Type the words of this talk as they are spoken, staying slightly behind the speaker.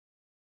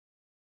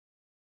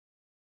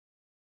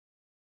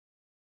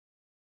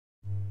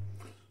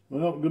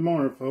Well, good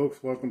morning,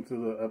 folks. Welcome to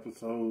the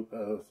episode.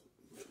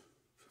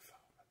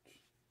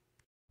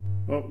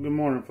 Well, good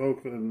morning,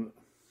 folks, and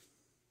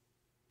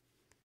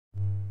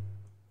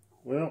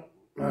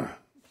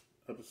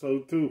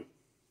episode 2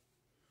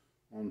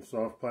 on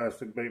Soft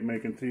Plastic Bait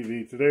Making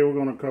TV. Today, we're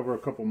going to cover a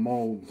couple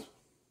molds.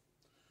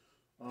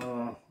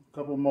 To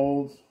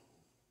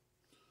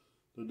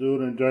do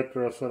an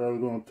injector, I said I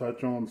was going to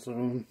touch on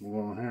soon.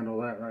 We're going to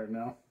handle that right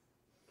now.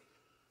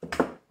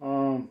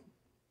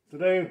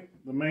 Today,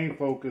 the main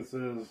focus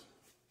is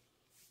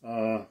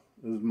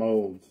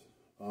molds.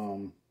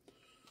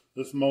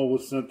 This mold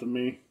was sent to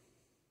me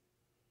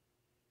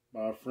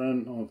by a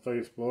friend on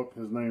Facebook.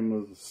 His name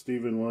was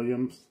Stephen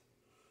Williams.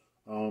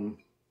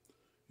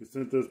 He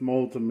sent this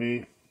mold to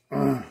me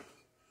to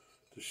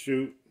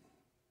shoot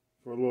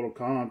for a little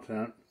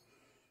content,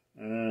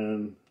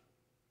 and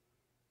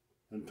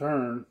in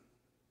turn,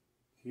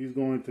 he's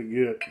going to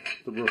get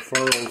the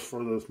referrals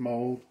for this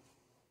mold,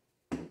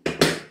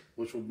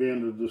 which will be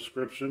in the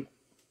description.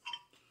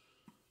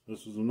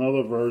 This is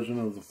another version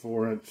of the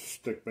 4-inch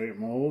stick bait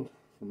mold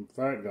from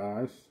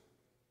Fatguys.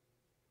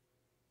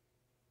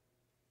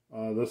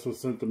 This was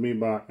sent to me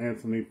by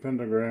Anthony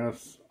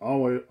Pendergras,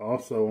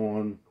 also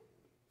on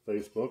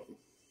Facebook.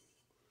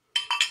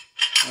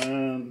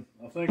 And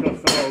I think I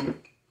failed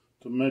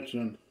to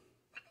mention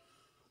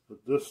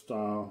that this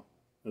style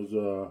is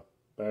a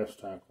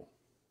Basstackle.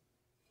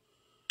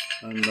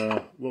 And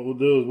what we'll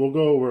do is we'll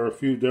go over a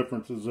few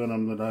differences in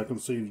them that I can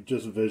see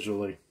just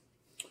visually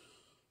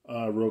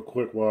real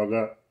quick while I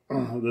got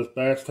this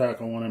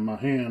Basstackle one in my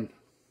hand.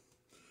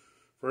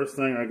 First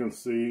thing I can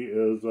see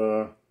is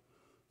the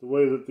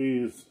way that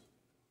these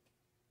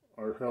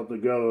are held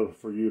together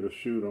for you to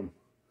shoot them.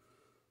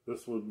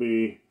 This would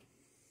be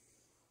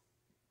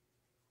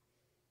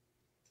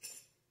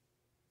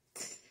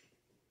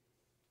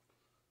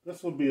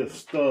a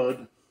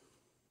stud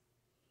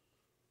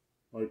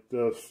like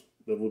this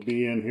that would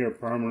be in here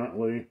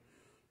permanently.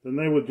 Then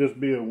they would just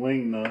be a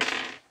wing nut.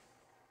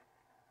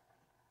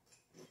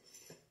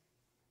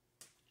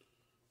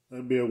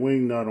 There'd be a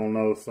wing nut on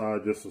the other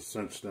side just to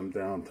cinch them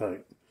down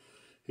tight.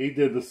 He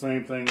did the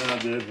same thing I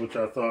did, which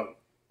I thought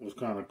was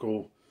kind of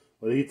cool.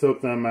 But he took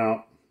them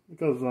out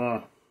because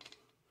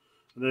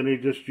then he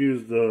just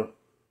used the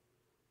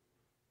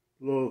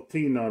little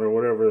T-nut or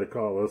whatever they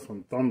call this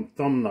one, thumb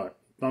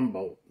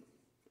bolt.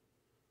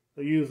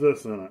 They use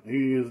this in it. He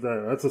used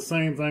that. That's the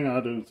same thing I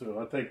do too.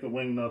 I take the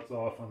wing nuts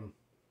off, and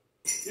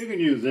you can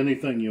use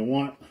anything you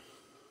want.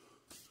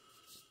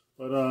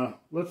 But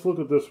let's look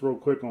at this real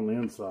quick on the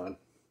inside.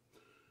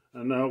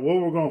 And what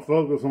we're going to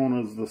focus on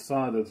is the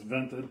side that's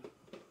vented,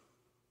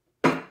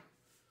 the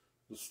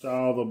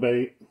style of the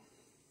bait.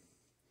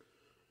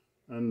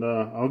 And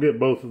I'll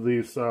get both of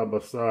these side by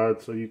side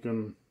so you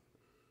can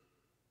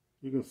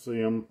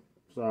see them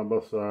side by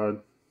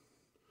side.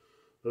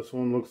 This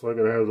one looks like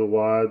it has a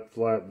wide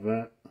flat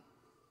vent.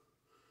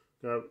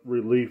 Got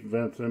relief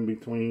vents in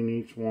between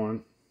each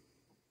one,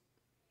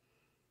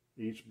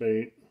 each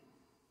bait.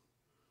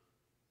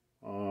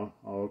 All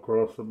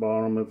across the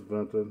bottom it's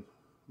vented.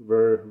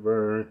 Very,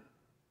 very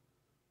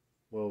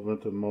well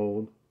vented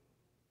mold.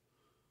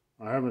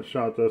 I haven't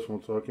shot this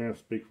one, so I can't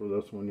speak for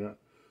this one yet.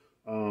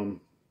 One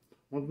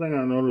thing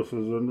I noticed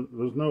is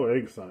there's no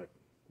egg sight,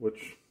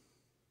 which,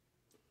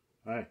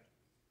 hey,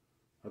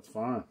 that's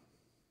fine,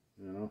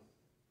 you know.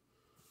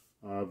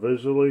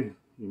 Visually,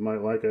 you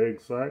might like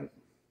egg sight.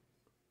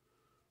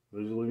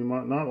 Visually, you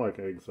might not like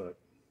egg sight.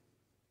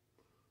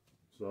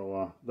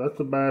 So, that's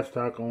the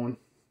Basstackle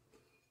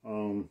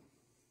one.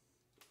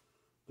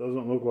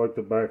 Doesn't look like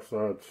the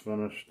backside's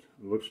finished.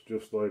 It looks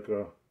just like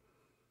a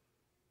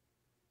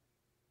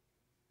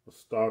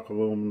stock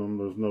aluminum.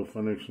 There's no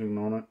finishing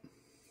on it.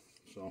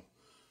 So,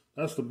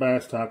 that's the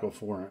Basstackle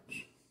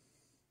 4-inch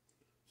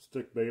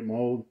stick bait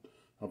mold.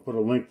 I'll put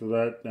a link to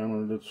that down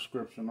in the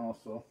description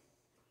also.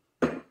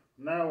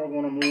 Now we're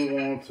going to move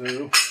on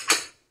to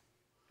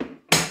the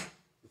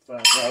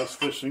Fatguys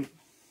Fishing.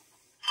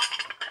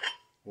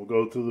 We'll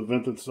go to the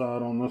vented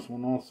side on this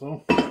one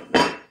also.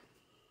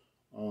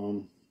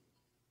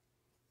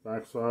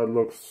 Backside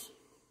looks,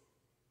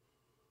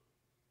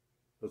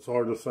 it's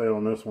hard to say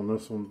on this one.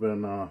 This one's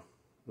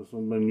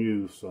been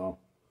used, so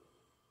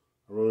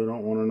I really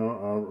don't want to know.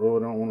 I really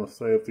don't want to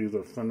say if these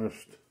are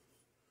finished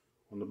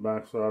on the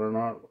backside or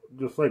not.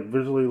 Just like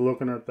visually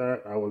looking at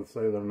that, I would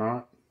say they're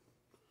not.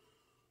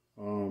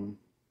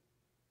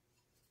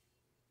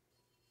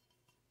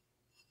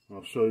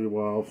 I'll show you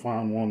why. I'll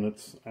find one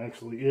that's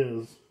actually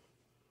is.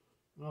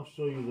 And I'll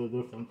show you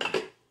the difference.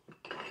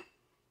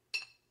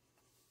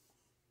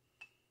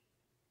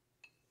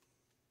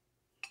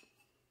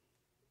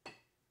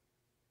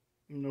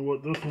 You know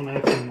what, this one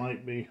actually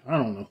might be. I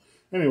don't know.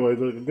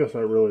 Anyways, I guess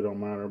that really don't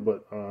matter.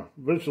 But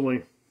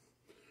visually,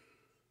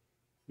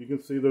 you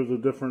can see there's a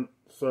different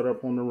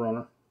setup on the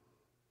runner.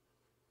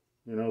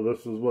 You know,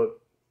 this is what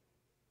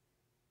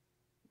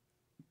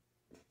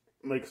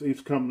makes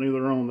each company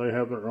their own. They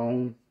have their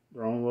own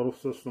little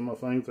system of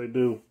things they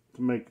do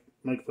to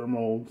make their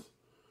molds.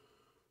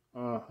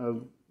 As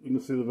you can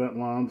see the vent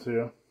lines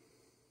here.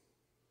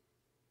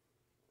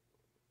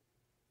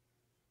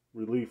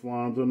 relief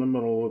lines in the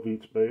middle of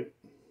each bait.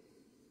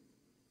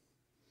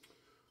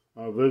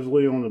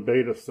 Visually on the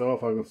bait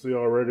itself, I can see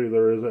already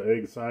there is an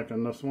egg sac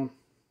in this one.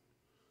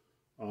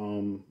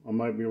 I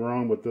might be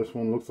wrong, but this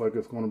one looks like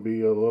it's going to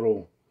be a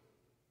little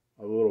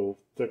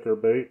thicker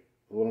bait,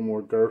 a little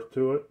more girth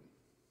to it.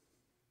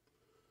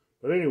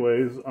 But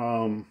anyways,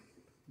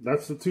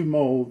 that's the two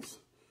molds.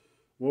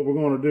 What we're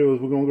going to do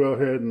is we're going to go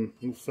ahead and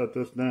set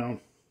this down.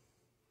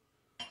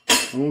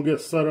 I'm going to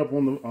get set up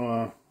on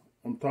the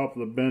on top of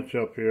the bench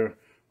up here,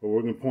 where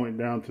we're going to point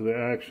down to the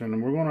action,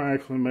 and we're going to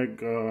actually make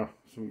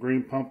some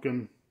green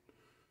pumpkin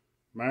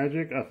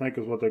magic, I think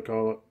is what they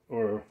call it,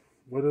 or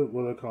what do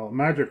they call it?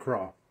 Magic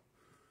Craw.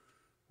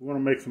 We're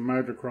going to make some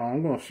magic craw.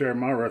 I'm going to share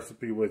my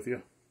recipe with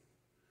you,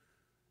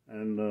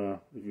 and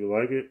if you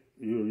like it,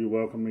 you're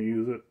welcome to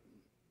use it.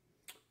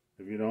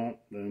 If you don't,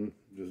 then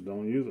just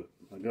don't use it.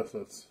 I guess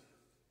that's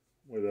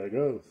where that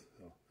goes.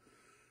 So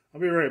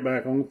I'll be right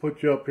back. I'm going to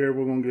put you up here.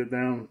 We're going to get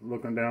down,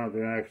 looking down at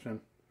the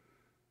action,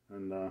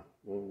 and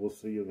we'll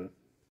see you then.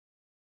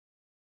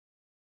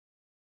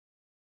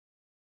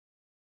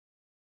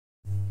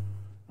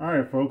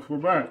 Alright folks, we're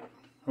back.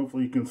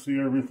 Hopefully you can see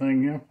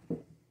everything here.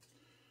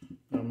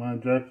 Got my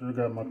injector,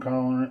 got my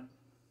colorant,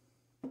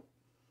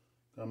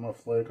 got my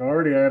flake. I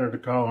already added the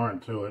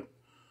colorant to it.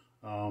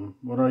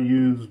 What I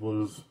used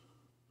was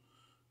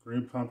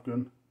Green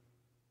Pumpkin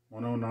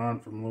 109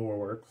 from Lure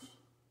Works.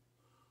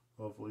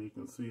 Hopefully you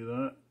can see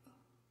that.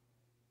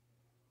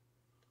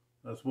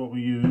 That's what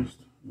we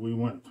used. We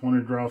went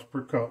 20 drops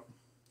per cup.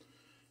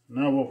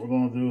 Now what we're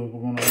going to do is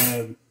we're going to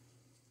add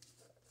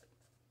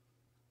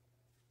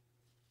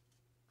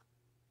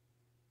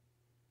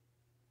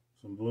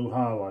some blue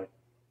highlight.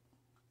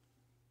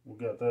 We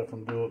got that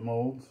from Do It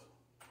Molds.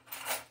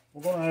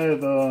 We're going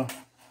to add,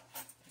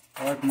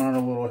 I like mine a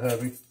little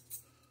heavy.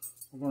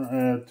 We're going to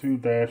add 2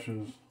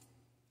 dashes.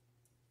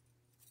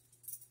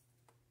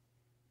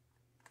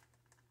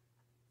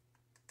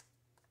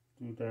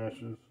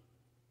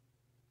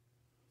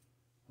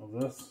 Of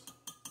this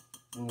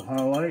blue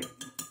highlight.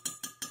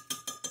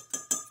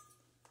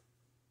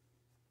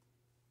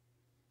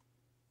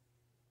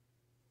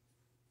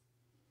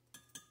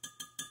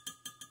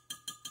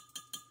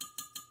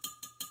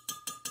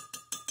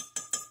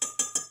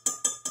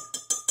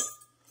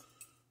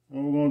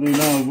 What we're going to do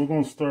now is we're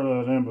going to stir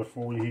that in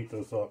before we heat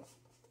this up.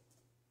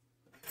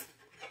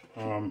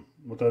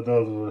 What that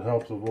does is it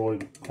helps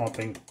avoid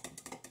clumping.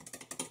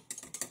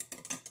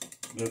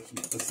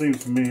 It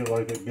seems to me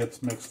like it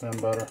gets mixed in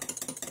better.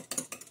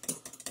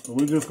 So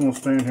we're just going to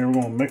stand here. We're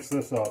going to mix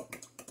this up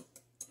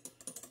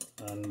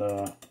and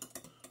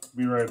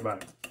be right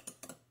back.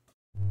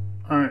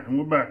 Alright, and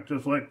we're back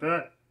just like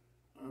that.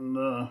 And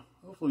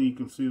hopefully you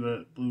can see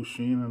that blue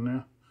sheen in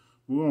there.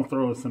 We're going to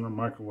throw this in the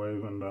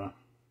microwave and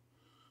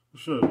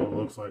show you what it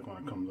looks like when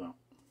it comes out.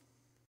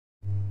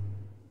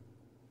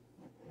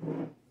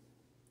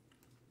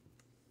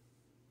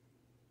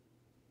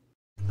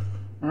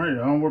 Alright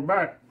y'all, we're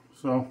back.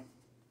 So,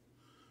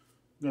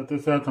 got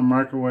this out the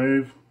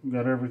microwave,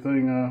 got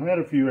everything, we had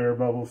a few air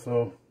bubbles,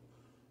 so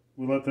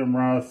we let them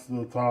rise to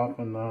the top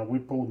and we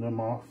pulled them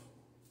off.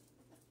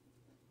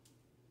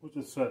 Which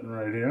is sitting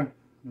right here,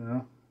 you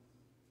know.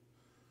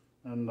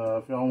 And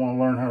if y'all want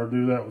to learn how to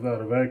do that without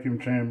a vacuum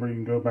chamber, you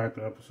can go back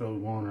to episode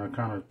 1 and I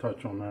kind of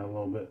touch on that a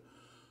little bit.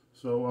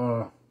 So,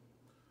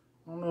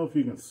 I don't know if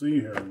you can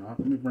see here or not.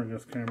 Let me bring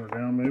this camera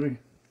down maybe.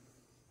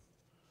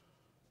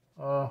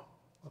 The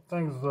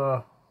thing's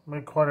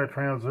made quite a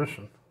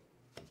transition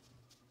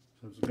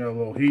since it's got a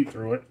little heat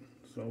through it.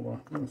 So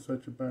I'm going to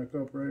set you back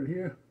up right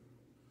here.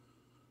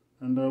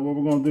 And what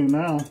we're going to do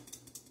now is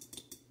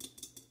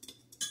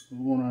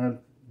we're going to add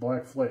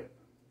black flake.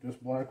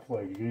 Just black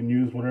flake. You can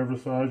use whatever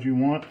size you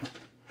want.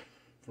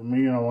 For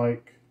me, I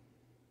like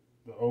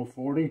the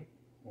 040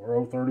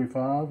 or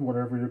 035,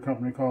 whatever your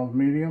company calls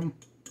medium.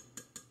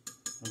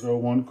 I'll go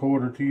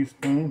 1/4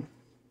 teaspoon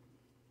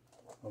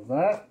of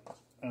that.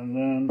 And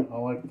then I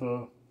like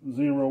the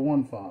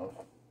 015.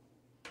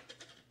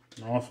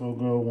 And also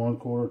go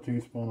 1/4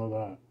 teaspoon of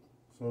that.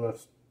 So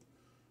that's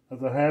a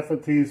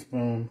 1/2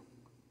 teaspoon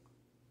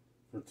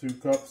for 2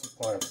 cups of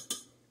plastic.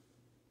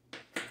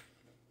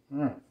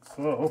 Alright,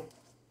 so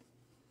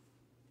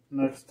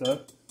next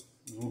step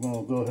is we're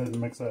going to go ahead and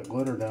mix that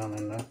glitter down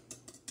in there.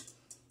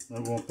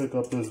 Then we're going to pick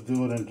up this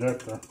Do It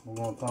injector. We're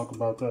going to talk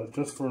about that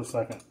just for a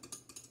second.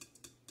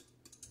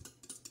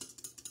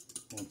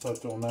 We'll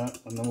touch on that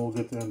and then we'll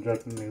get to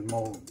injecting these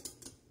molds.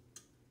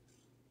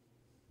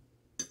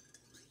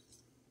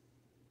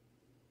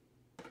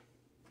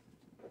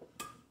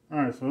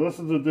 Alright, so this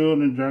is the Do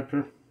It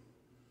injector.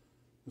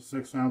 The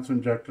 6-ounce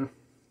injector.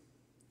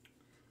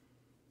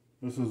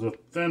 This is a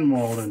thin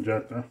walled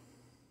injector.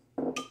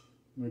 Let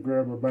me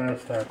grab a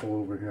Basstackle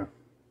over here.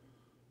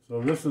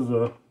 So this is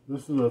a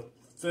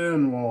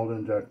thin walled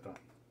injector,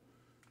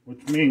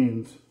 which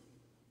means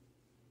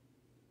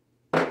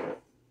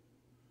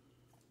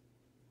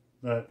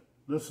that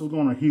this is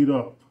going to heat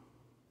up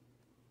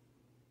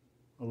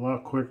a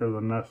lot quicker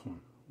than this one,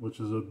 which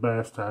is a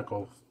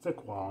Basstackle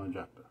thick wall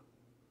injector.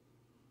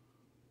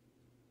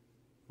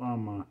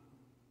 find mine.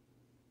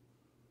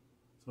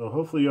 So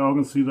hopefully y'all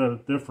can see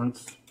that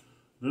difference.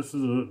 This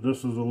is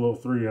a little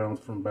 3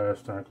 ounce from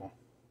Basstackle.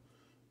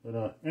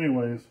 But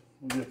anyways,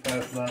 we'll get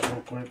past that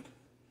real quick.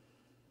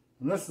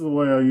 And this is the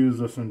way I use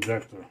this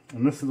injector.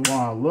 And this is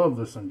why I love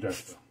this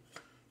injector.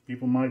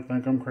 People might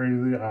think I'm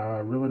crazy. I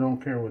really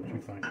don't care what you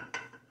think.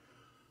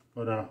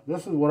 But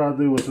this is what I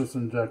do with this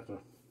injector.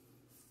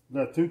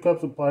 Got 2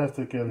 cups of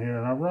plastic in here,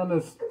 and I run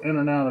this in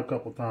and out a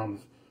couple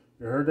times.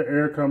 You heard the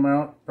air come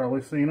out,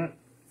 probably seen it.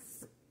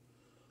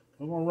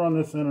 I'm going to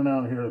run this in and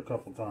out here a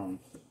couple times.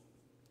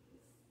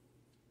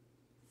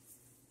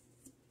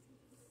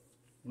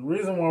 The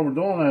reason why we're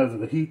doing that is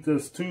to heat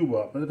this tube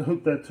up.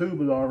 That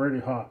tube is already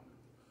hot.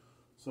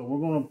 So we're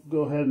going to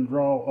go ahead and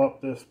draw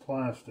up this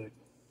plastic.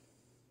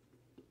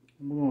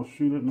 And we're going to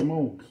shoot it in the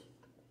molds.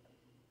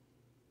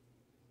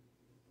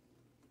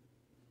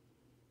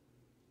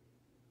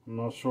 I'm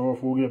not sure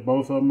if we'll get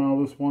both of them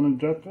out of this one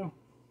injector,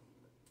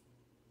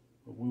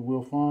 but we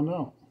will find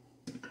out.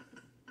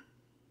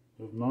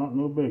 If not,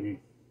 no biggie.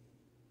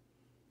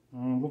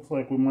 Looks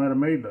like we might have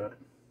made that.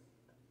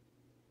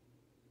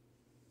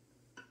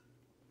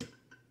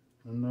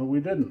 And no, we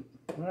didn't.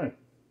 Right,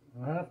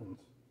 that happens.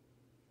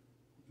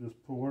 Just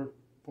pour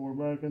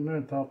back in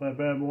there, top that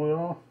bad boy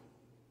off.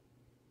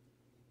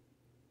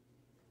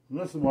 And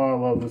this is why I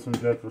love this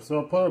injector.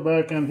 So I'll put it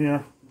back in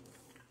here.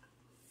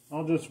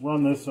 I'll just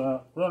run this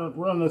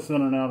run this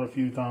in and out a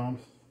few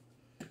times.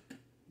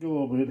 Get a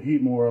little bit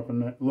heat more up in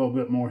there, a little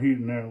bit more heat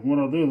in there. What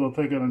I'll do is I'll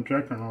take that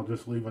injector and I'll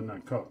just leave it in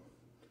that cup.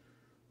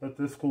 Let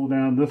this cool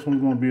down. This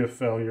one's going to be a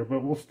failure,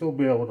 but we'll still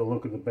be able to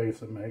look at the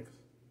base it makes.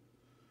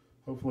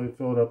 Hopefully it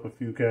filled up a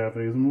few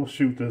cavities, and we'll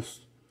shoot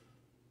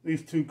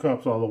these 2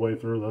 cups all the way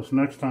through this.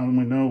 Next time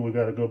we know we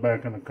got to go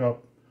back in the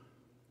cup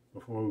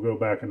before we go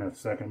back in that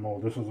second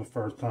mold. This is the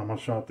first time I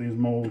shot these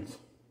molds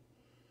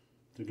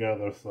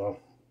together, so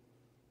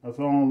that's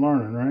all I'm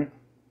learning, right?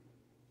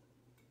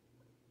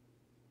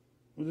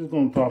 We're just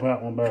going to top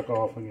that one back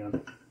off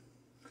again.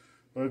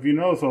 But if you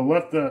notice, I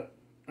left that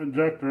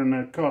injector in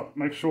that cup.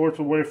 Make sure it's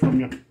away from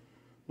you.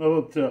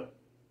 Another tip.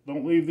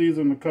 Don't leave these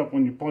in the cup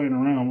when you're playing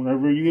around.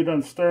 Whenever you get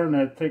done stirring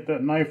that, take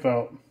that knife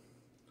out.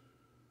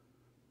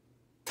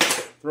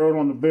 Throw it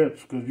on the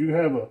bench, because you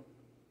have a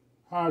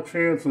high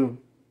chance of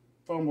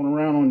fumbling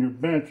around on your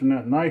bench and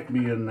that knife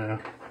be in there.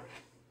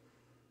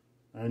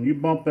 And you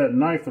bump that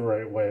knife the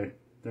right way,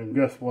 then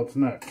guess what's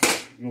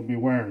next? You'll be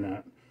wearing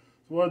that.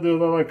 So what I do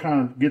is I like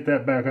kind of get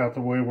that back out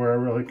the way where I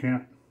really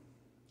can't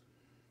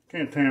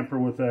tamper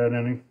with that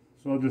any.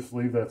 So I'll just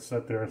leave that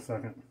set there a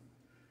second.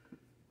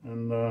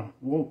 And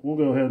we'll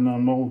go ahead and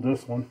unmold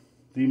this one,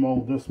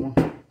 demold this one,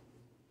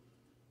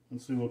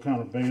 and see what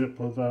kind of bait it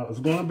puts out. It's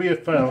going to be a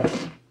fail.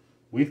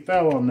 We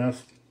fell on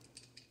this.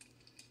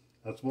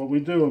 That's what we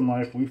do in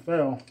life. We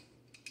fail.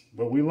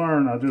 But we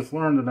learn. I just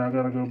learned that I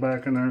got to go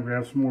back in there and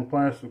grab some more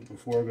plastic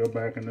before I go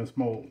back in this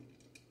mold.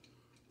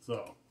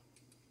 So,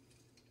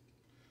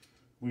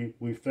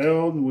 we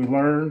failed, we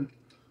learned,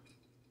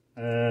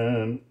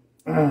 and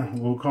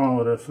we'll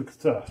call it a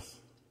success.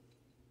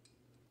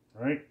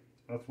 Right?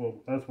 That's what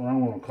I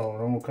want to call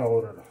it. I'm going to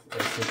call it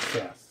a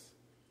success.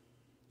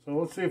 So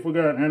let's see if we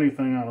got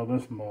anything out of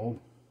this mold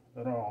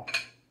at all.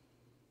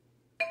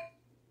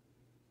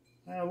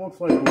 Yeah, it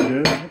looks like we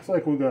did. Looks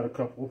like we got a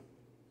couple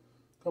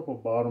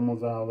bottom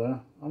ones out of there.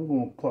 I'm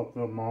going to pluck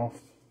them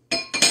off.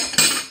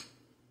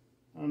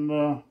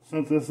 And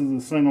since this is a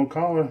single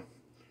color,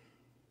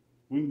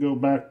 we can go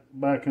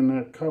back in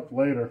that cup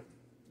later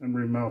and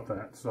remelt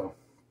that. So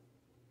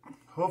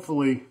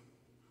hopefully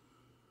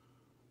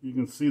you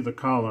can see the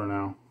collar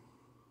now.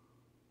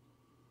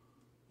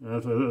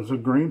 It's a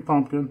green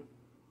pumpkin.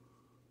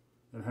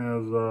 It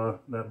has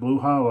that blue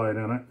highlight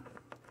in it.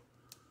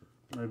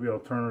 Maybe I'll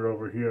turn it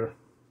over here.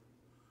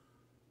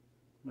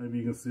 Maybe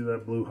you can see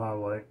that blue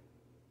highlight.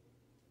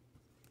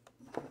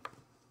 A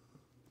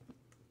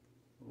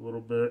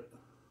little bit.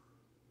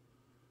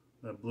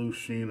 That blue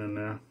sheen in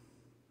there.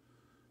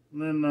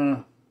 And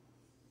then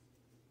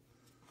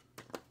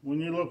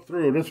when you look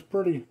through it, it's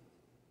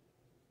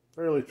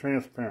fairly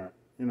transparent.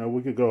 You know,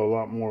 we could go a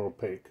lot more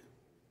opaque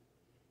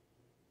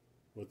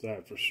with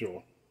that for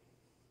sure.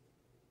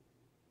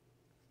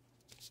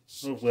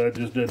 Hopefully I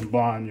just didn't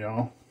blind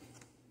y'all.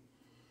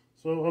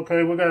 So,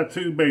 okay, we got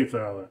 2 baits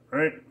out of it,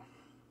 right?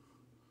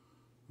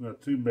 We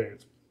got 2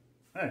 baits.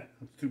 Hey,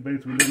 that's 2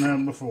 baits we didn't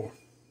have before.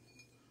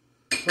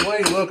 The way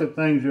you look at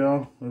things,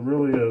 y'all, it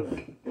really is.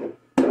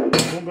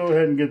 We'll go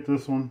ahead and get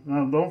this one.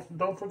 Now,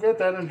 don't forget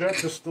that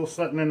injector's still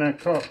sitting in that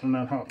cup in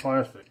that hot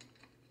plastic.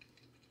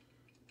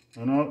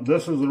 And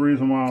this is the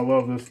reason why I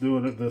love this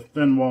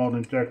thin-walled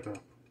injector.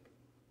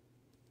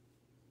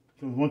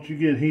 Because once you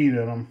get heat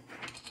in them,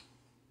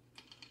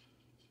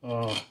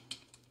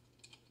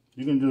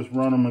 you can just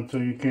run them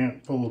until you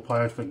can't pull the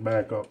plastic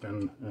back up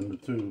in the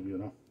tube, you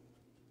know.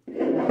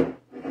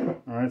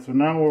 Alright, so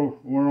now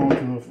we're on to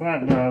the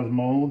Fatguys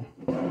mold.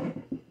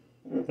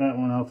 Get that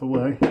one out the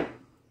way.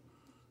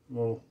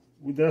 Well,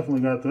 we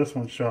definitely got this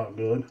one shot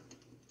good.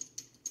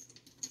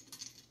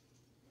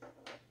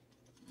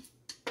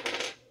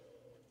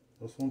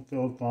 This one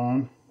filled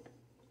fine.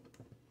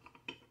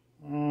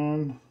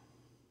 And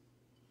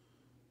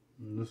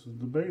this is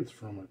the baits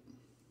from it.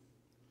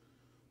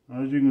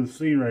 As you can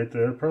see right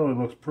there, it probably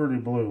looks pretty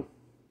blue.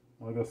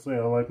 Like I say,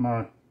 I like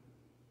my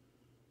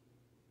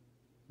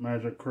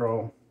Magic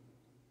Craw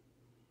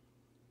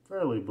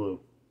fairly blue.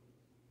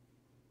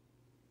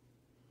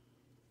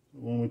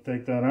 When we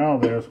take that out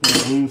of there, it's going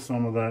to lose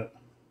some of that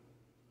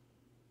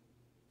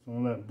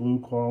blue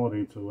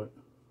quality to it.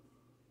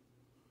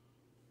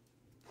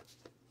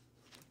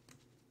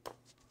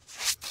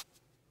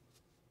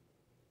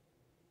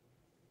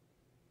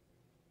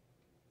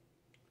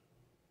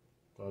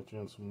 Got you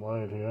in some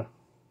light here.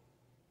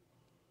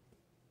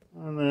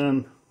 And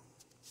then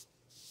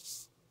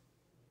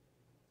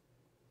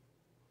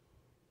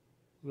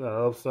we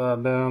got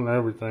upside down and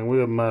everything. We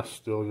have a mess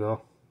still,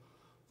 y'all.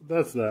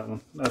 That's that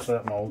one. That's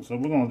that mold. So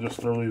we're going to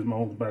just throw these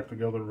molds back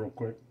together real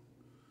quick.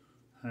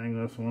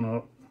 Hang this one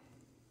up.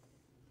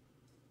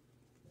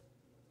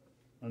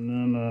 And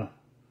then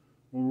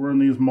we'll run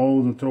these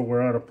molds until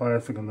we're out of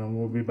plastic, and then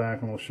we'll be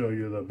back and we'll show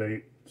you the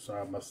bait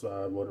side by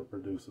side, what it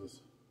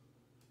produces.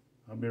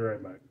 I'll be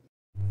right back.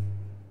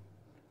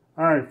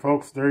 Alright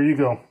folks, there you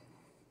go.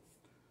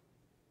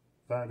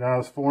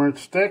 Fatguys 4-inch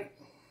stick.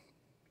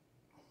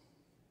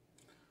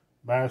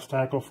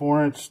 Basstackle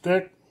 4-inch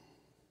stick.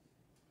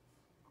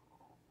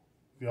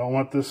 If y'all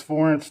want this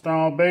 4-inch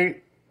style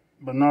bait,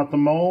 but not the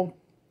mold,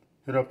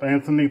 hit up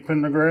Anthony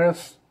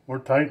Pendergras or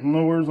Titan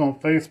Lures on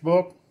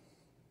Facebook.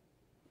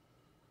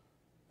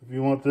 If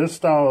you want this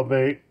style of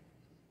bait,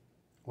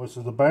 which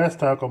is the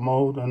Basstackle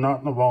mold and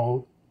not the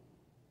mold,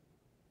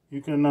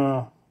 you can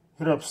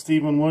hit up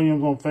Stephen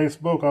Williams on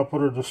Facebook. I'll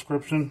put a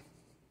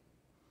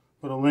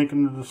link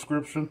in the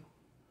description.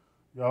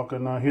 Y'all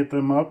can hit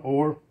them up,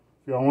 or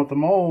if y'all want the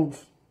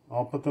molds,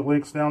 I'll put the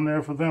links down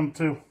there for them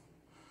too.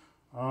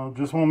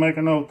 Just want to make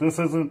a note, this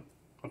isn't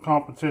a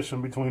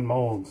competition between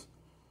molds.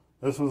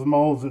 This was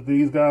molds that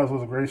these guys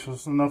was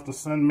gracious enough to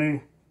send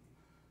me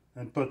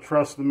and put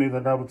trust in me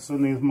that I would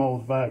send these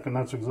molds back, and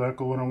that's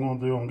exactly what I'm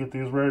going to do. I'm going to get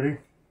these ready,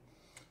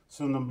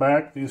 send them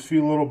back. These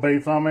few little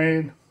baits I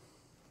made,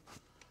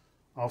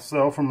 I'll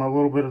sell for my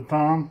little bit of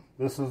time.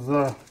 This is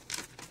it.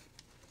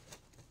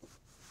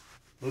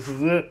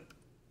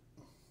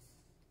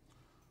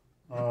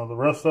 The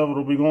rest of it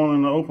will be going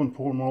in the open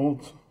pour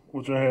molds,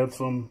 which I had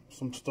some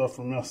stuff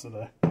from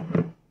yesterday.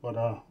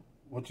 But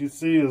what you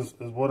see is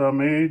what I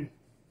made.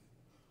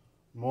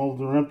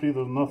 Molds are empty.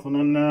 There's nothing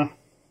in there.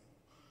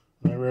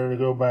 They're ready to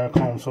go back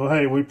home. So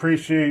hey, we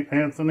appreciate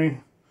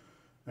Anthony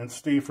and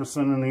Steve for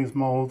sending these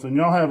molds, and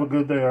y'all have a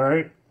good day. All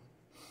right.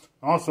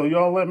 Also,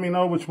 y'all let me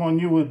know which one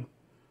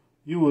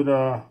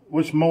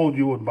which mold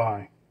you would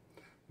buy.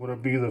 Would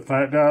it be the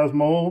Fatguys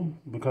mold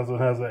because it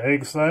has an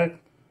egg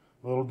sac,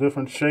 a little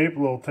different shape, a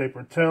little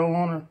tapered tail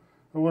on it,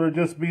 or would it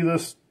just be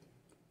this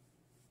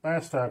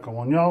Basstackle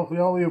one?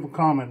 Y'all leave a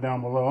comment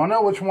down below. I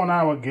know which one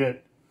I would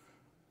get,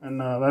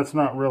 and that's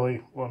not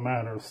really what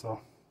matters.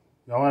 So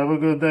y'all have a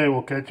good day.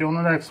 We'll catch you on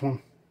the next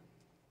one.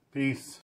 Peace.